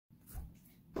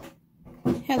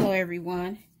Hello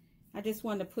everyone. I just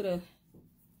wanted to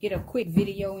get a quick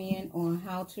video in on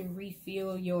how to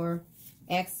refill your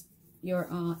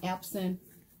Epson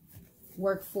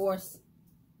Workforce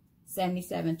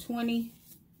 7720,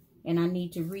 and I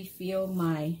need to refill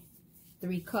my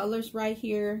 3 colors right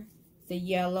here: the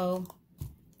yellow,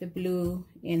 the blue,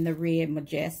 and the red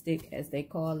majestic, as they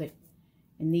call it.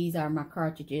 And these are my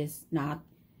cartridges. Now,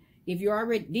 if you're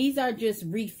already, these are just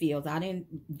refills. I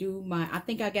didn't do I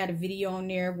think I got a video on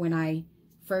there when I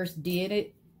first did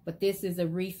it, but this is a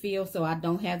refill, so I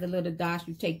don't have the little dots.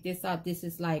 You take this out. This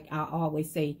is like I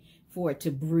always say, for it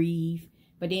to breathe.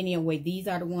 But anyway, these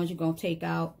are the ones you're going to take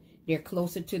out. They're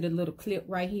closer to the little clip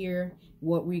right here,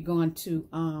 what we're going to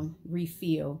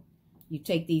refill. You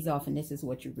take these off, and this is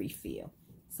what you refill.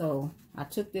 So I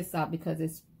took this out because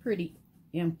it's pretty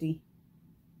empty,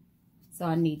 so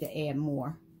I need to add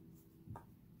more.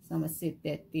 So I'm going to sit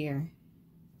that there,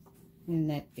 and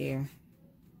that there,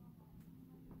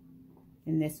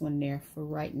 and this one there for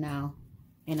right now.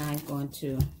 And I'm going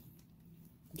to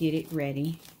get it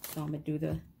ready. So I'm going to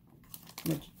do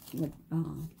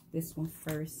this one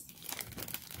first.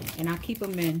 And I'll keep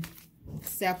them in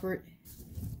separate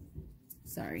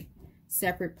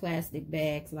plastic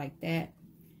bags like that.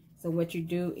 So what you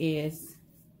do is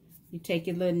you take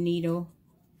your little needle,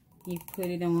 you put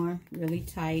it on really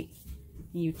tight,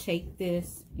 and you take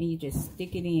this and you just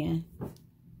stick it in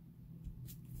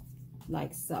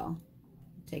like so.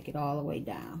 Take it all the way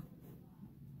down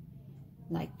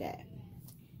like that.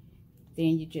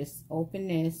 Then you just open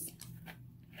this,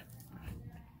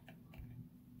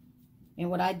 and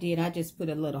what I did, I just put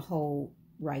a little hole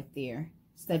right there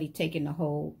instead of taking the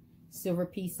whole silver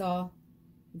piece off.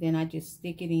 Then I just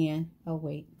stick it in. Oh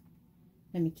wait,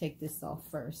 let me take this off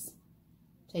first.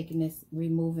 Taking this,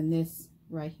 removing this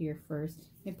right here first,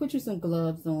 and put you some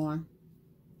gloves on.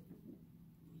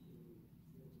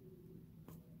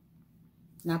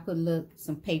 And I put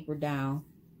some paper down.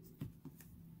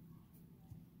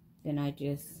 Then I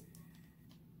just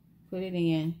put it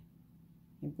in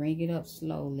and bring it up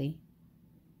slowly.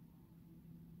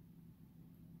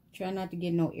 Try not to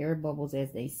get no air bubbles,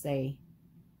 as they say,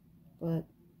 but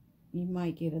you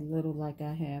might get a little, like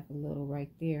I have a little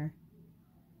right there.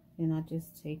 Then I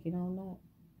just take it on up.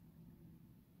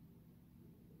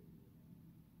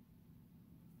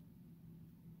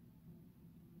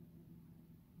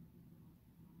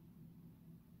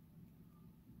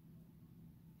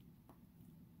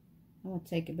 I'm going to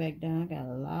take it back down. I got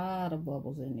a lot of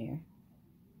bubbles in there.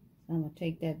 So I'm going to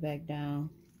take that back down.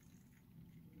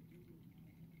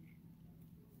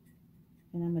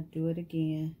 And I'm going to do it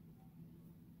again.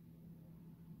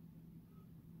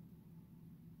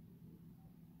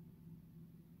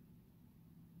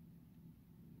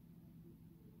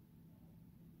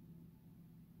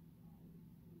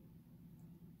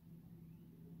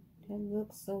 That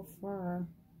looks so far.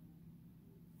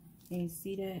 Can you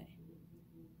see that?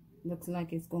 Looks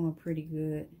like it's going pretty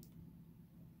good.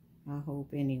 I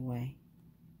hope anyway.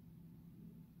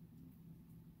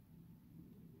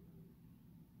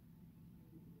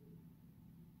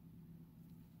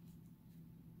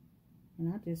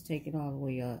 And I just take it all the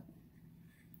way up.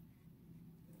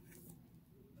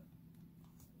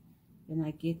 Then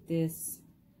I get this,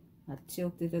 I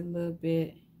tilt it a little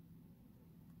bit,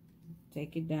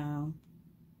 take it down,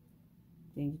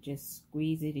 then you just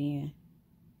squeeze it in.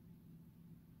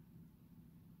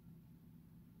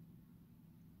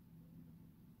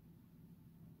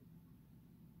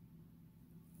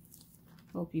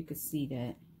 Hope you could see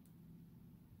that.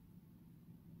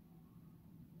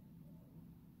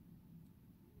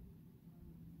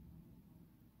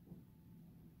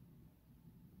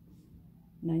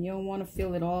 Now you don't want to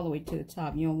fill it all the way to the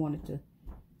top. You don't want it to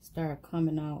start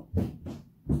coming out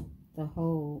the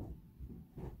hole.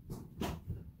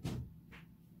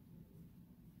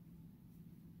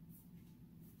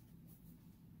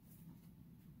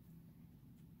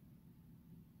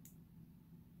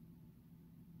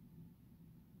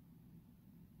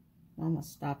 I'm going to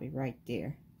stop it right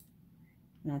there.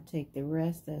 And I'll take the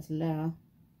rest that's left.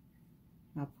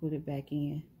 I'll put it back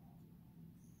in.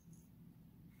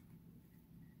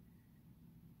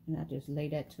 And I just lay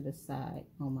that to the side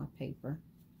on my paper.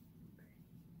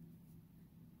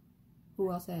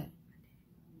 Who else had?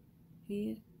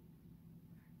 Here?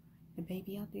 The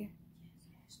baby out there?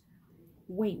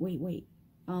 Wait.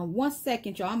 1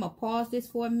 second, y'all. I'm going to pause this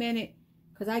for a minute,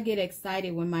 because I get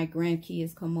excited when my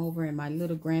grandkids come over and my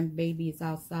little grandbaby is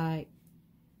outside.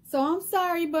 So I'm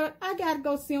sorry, but I got to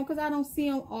go see them because I don't see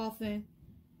them often.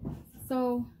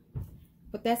 So,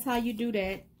 but that's how you do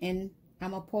that. And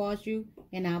I'm going to pause you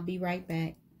and I'll be right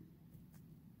back.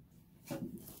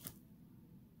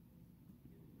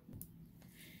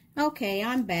 Okay,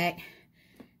 I'm back.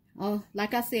 Oh,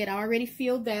 like I said, I already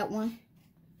filled that one.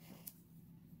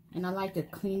 And I like to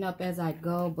clean up as I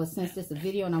go, but since this is a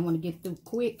video and I want to get through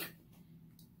quick,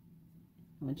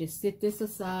 I'm going to just sit this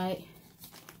aside.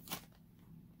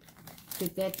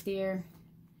 Sit that there.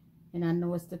 And I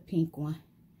know it's the pink one.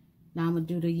 Now I'm going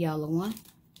to do the yellow one.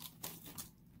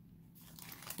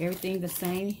 Everything the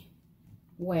same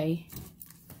way.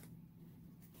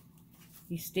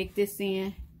 You stick this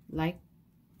in like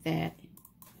that.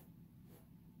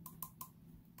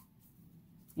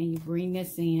 And you bring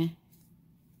this in.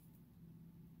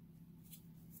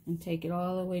 And take it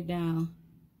all the way down.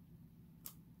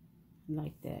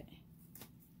 Like that.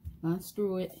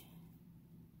 Unscrew it.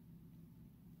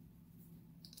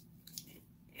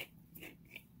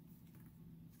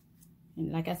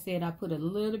 And like I said, I put a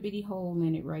little bitty hole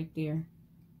in it right there.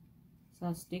 So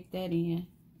I'll stick that in.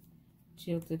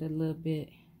 Tilt it a little bit.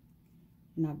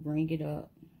 And I'll bring it up.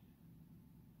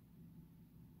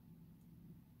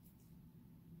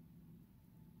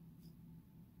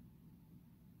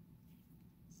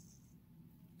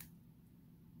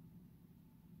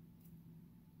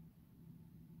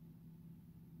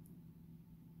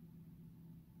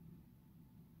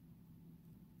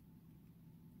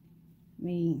 I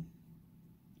mean,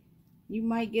 you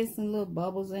might get some little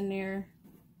bubbles in there,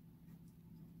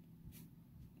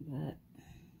 but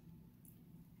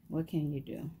what can you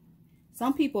do?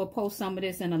 Some people post some of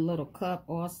this in a little cup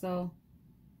also,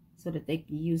 so that they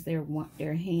can use their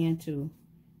hand to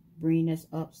bring this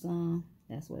up some.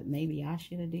 That's what maybe I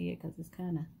should have did, because it's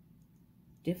kind of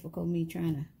difficult me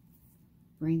trying to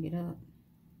bring it up.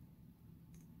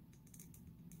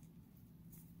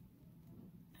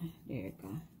 There it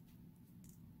goes.